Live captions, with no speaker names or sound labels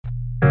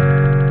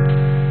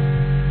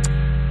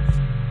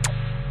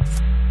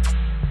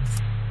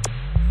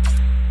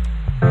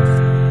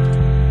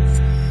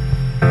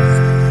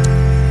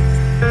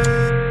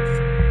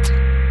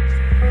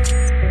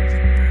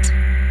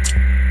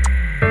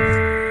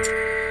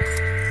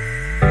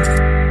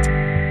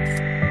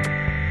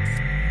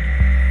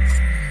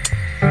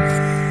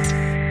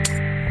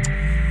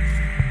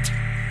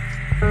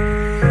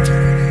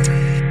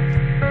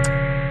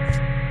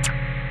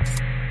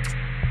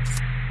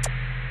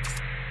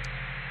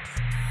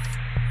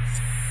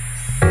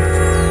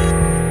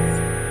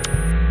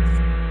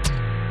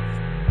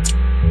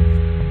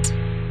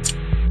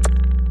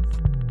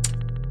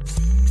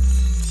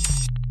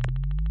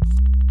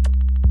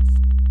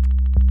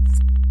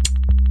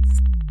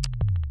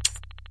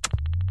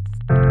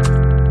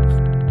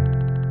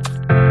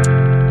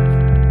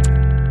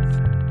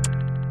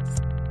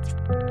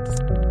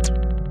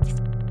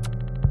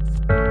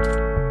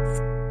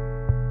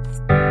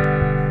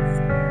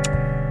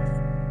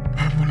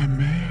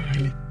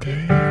les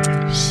terres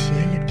et le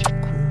ciel qui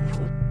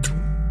couvre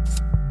tout.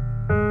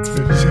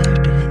 Le visage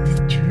de la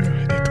nature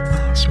était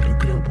un sur le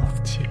globe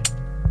entier.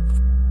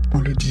 On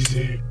le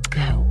disait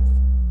chaos,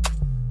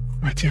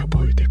 matière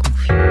brute et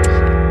confuse,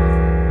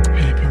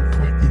 rien qu'un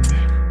poids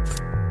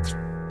inerte,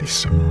 des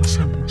semences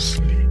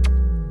amoncelées,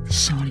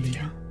 sans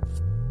lien,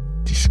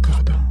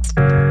 discordantes.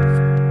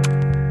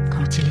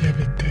 Quand il y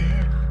avait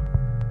terre,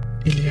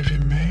 il y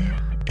avait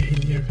mer et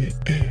il y avait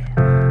air.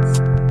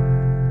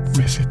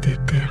 Mais c'était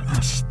terre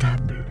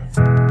instable,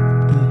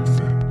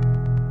 onde,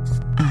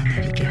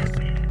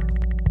 innavigable,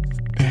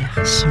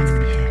 air sans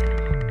lumière.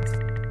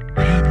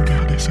 Rien ne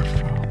gardait sa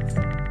forme.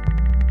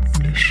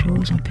 Une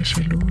chose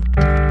empêchait l'autre,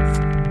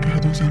 car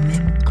dans un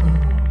même corps,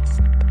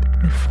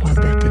 le froid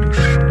battait le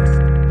chaud,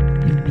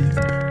 l'humide,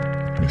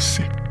 le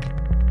sec,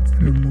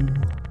 le mou,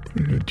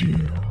 le dur,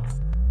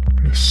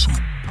 le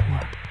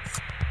sans-poids,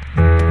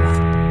 le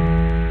poids.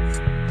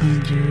 Un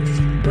dieu et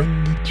une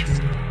bonne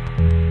nature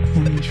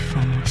ont mis fin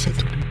à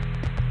cette lutte.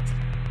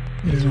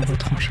 Ils ont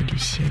retranché du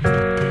ciel les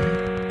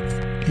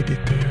terres et des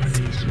terres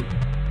les eaux.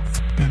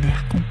 D'un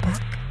air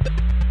compact,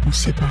 ont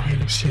séparé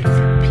le ciel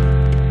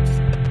limpide.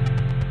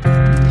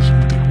 Ils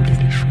ont déroulé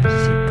les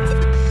choses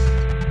éparses,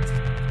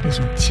 les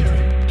ont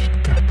tirés du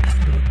tas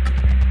aveugle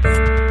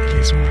et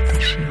les ont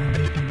attachés en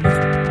des lieux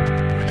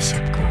où elles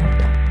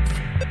s'accordent en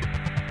paix.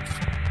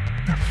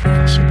 La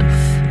force de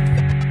feu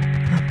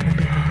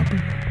impondérable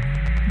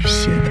du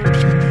ciel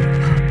incliné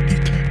a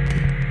éclaté.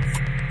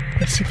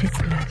 Elle s'est fait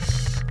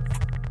place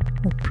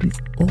au plus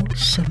haut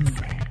sommet.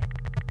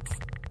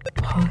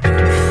 Proche du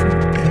feu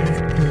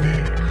est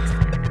l'air,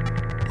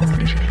 en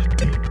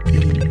légèreté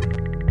élue,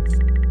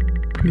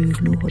 plus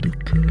lourde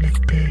que la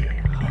terre,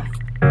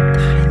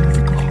 traînant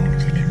de grands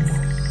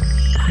éléments,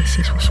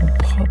 pressés sous son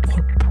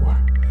propre poids,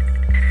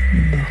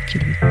 l'humeur qui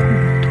lui coule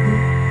autour,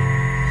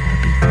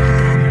 habite les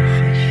dernières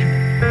régions,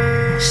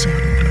 enserre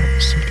le globe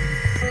solide.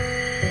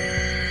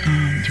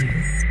 Un dieu,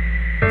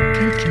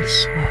 quel qu'il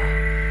soit,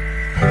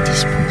 a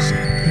disposé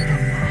de la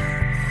main,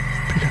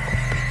 puis la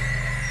couper,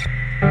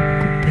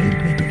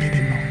 lui donner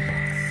des membres.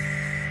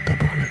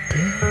 D'abord la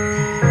terre,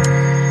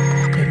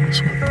 pour qu'elle ne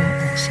soit pas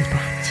en ses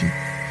parties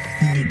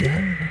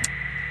inégales,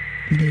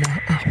 il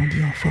l'a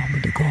arrondie en forme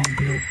de grand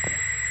globe.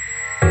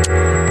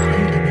 Après,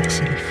 il a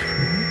versé les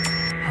flots,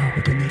 a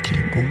ordonné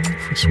qu'ils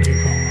gonflent sous les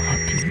vents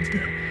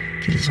rapides,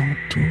 qu'ils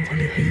entourent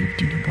les rives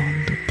d'une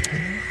bande de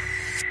terre.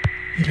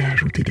 Il a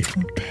ajouté des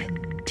fontaines,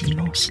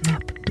 d'immenses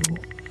nappes d'eau,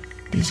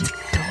 des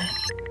étangs.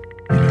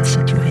 Il a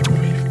saturé de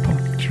rives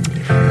pentues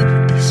les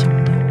fleuves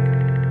descendants,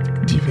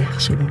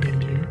 divers selon les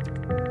lieux.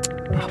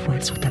 Parfois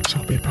ils sont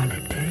absorbés par la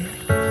terre,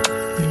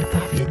 et ils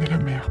parviennent à la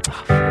mer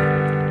parfois.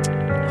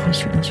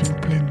 Reçus dans une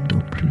plaine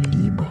d'eau plus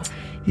libre,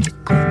 ils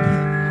cognent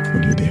au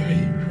lieu des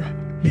rives,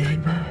 les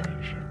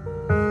rivages.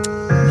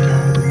 Il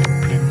a ordonné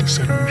aux plaines de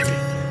s'allonger,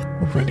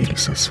 aux vallées de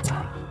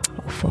s'asseoir,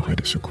 aux forêts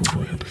de se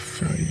couvrir de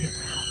feuilles,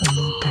 aux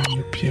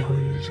montagnes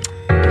pierreuses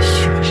de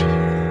surgir.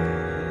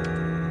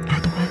 À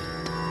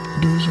droite,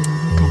 2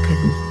 zones tant qu'à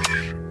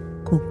gauche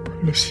coupent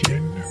le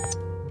ciel,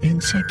 et une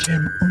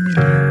 5e au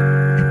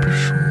milieu est plus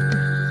chaude.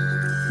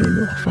 Le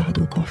lourd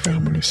fardeau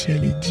qu'enferme le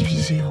ciel est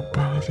divisé en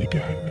parts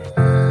égales.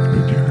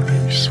 Le Dieu en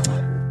a eu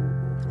soin.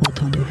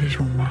 Autant de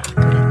régions marquent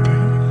la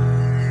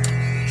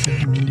terre.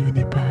 Ce milieu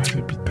n'est pas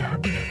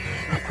habitable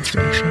à cause de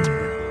la chaleur.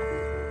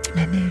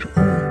 La neige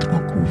haute en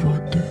couvre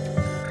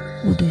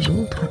 2. Aux 2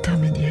 autres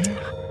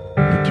intermédiaires,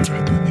 le Dieu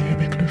a donné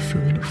avec le feu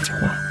et le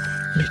froid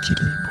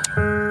l'équilibre.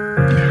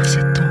 L'air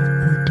s'étend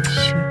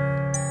au-dessus.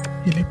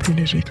 Il est plus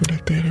léger que la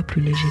terre et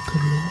plus léger que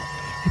l'eau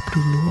et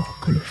plus lourd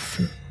que le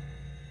feu.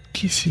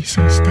 Qu'ici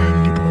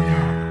s'installent les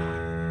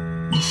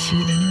brouillards, ici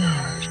les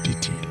nuages,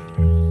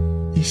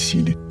 dit-il,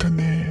 ici les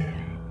tonnerres,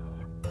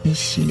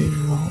 ici les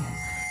vents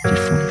qui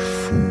font les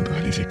foudres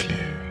et les éclairs.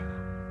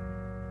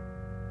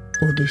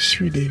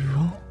 Au-dessus des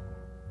vents,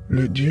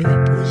 le Dieu a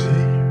posé,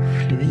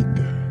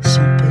 fluide,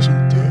 sans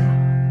pesanteur,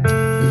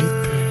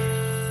 l'éther.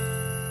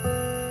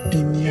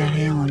 Il n'y a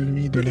rien en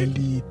lui de la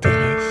lie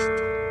terrestre.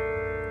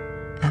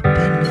 À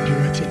peine le Dieu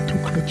a-t-il tout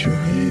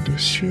clôturé de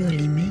sûres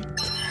limites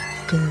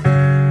que,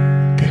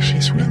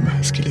 cachés sous la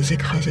masse qui les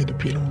écrasait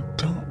depuis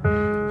longtemps,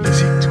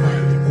 les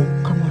étoiles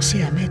ont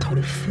commencé à mettre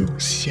le feu au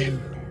ciel.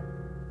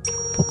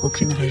 Pour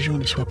qu'aucune région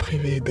ne soit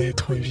privée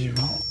d'êtres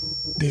vivants,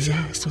 des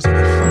astres et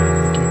des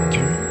formes de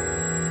Dieu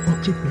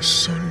occupent le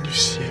sol du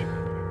ciel.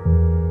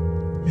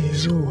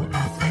 Les eaux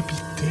à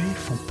habiter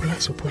font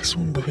place aux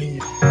poissons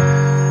brillants.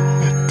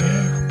 La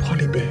terre prend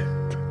les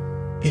bêtes,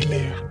 et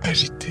l'air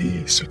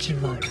agité ceux qui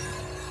volent.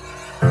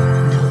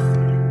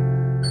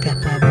 Noble,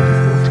 capable de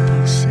haute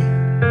pensée,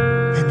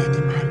 un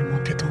animal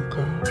manquait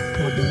encore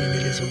pour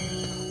dominer les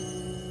autres.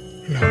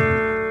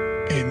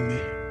 L'homme est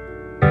né.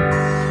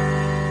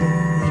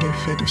 Il est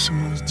fait de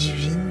semences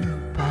divines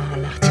par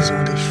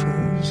l'artisan des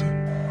choses,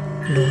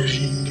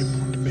 l'origine du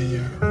monde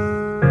meilleur,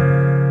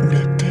 où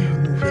la terre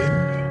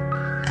nouvelle,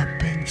 à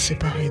peine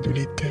séparée de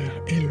l'éther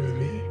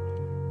élevé,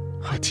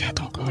 retient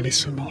encore les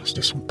semences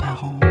de son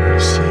parent, le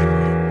ciel,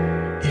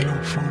 et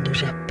l'enfant de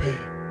Japet,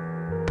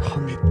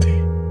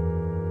 Prométhée,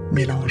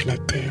 mélange la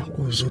terre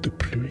aux eaux de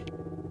pluie,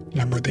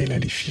 la modèle à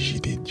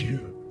l'effigie des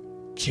dieux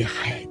qui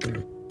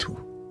règlent tout.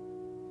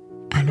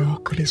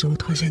 Alors que les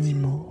autres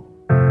animaux,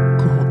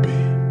 courbés,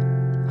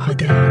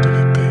 regardent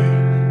la terre,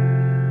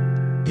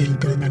 il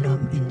donne à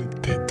l'homme une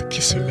tête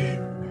qui se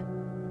lève.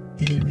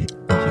 Il lui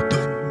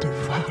ordonne de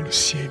voir le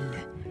ciel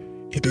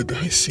et de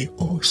dresser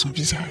haut son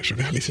visage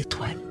vers les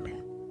étoiles.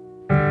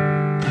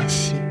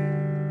 Ainsi,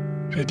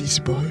 jadis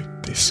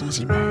brute et sans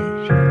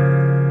image,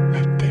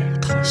 la terre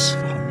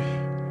transformée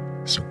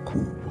se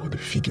couvre de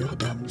figures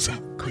d'hommes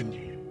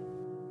inconnus.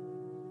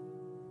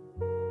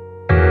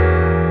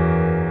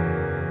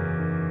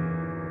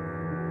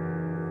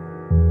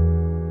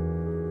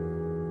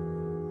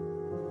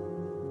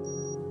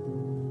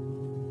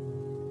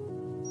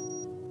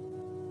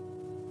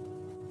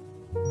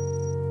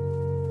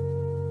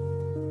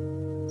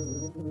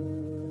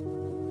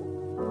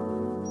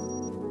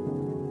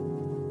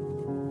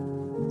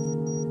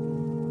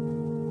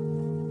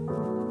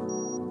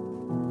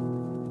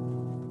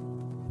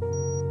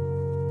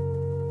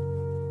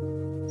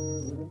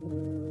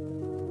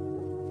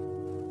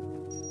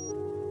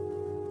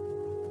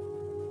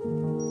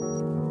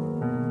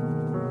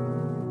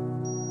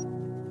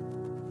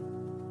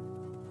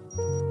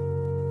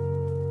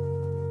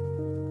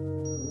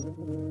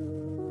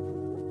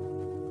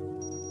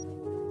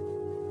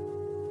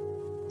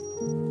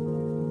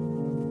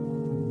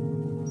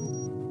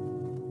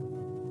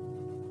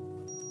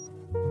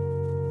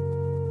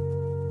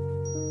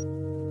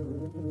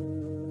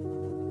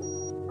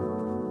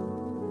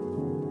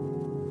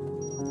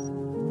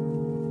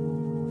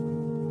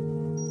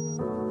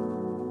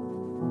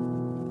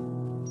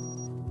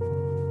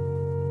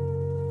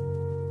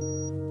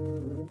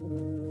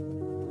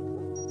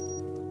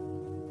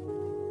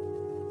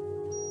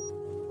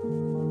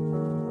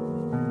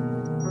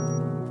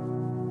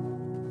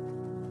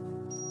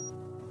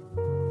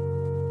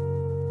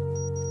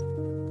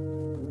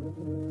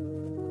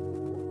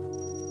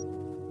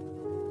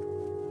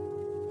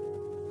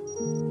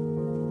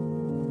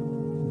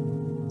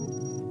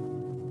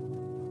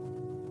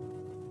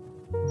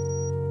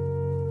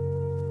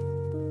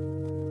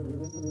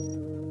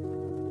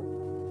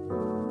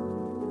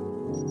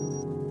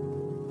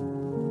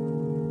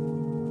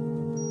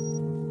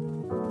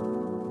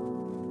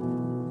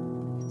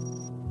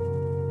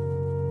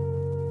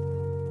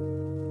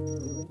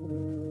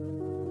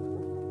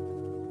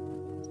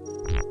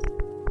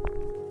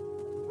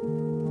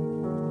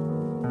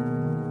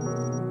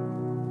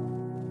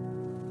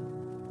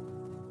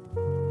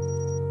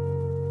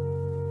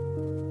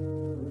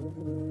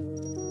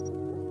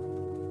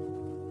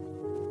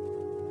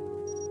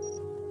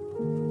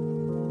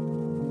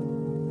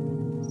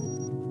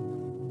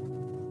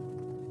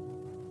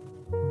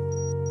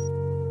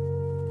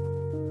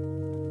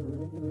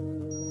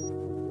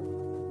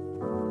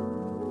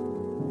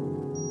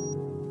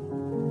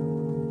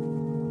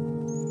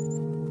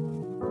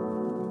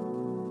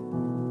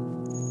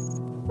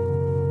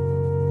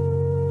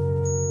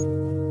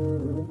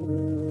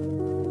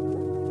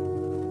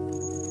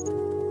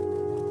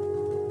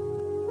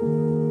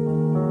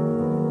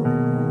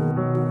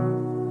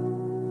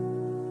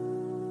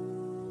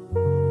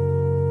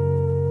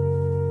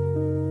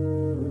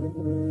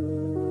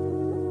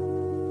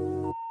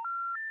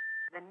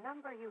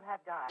 You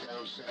have died.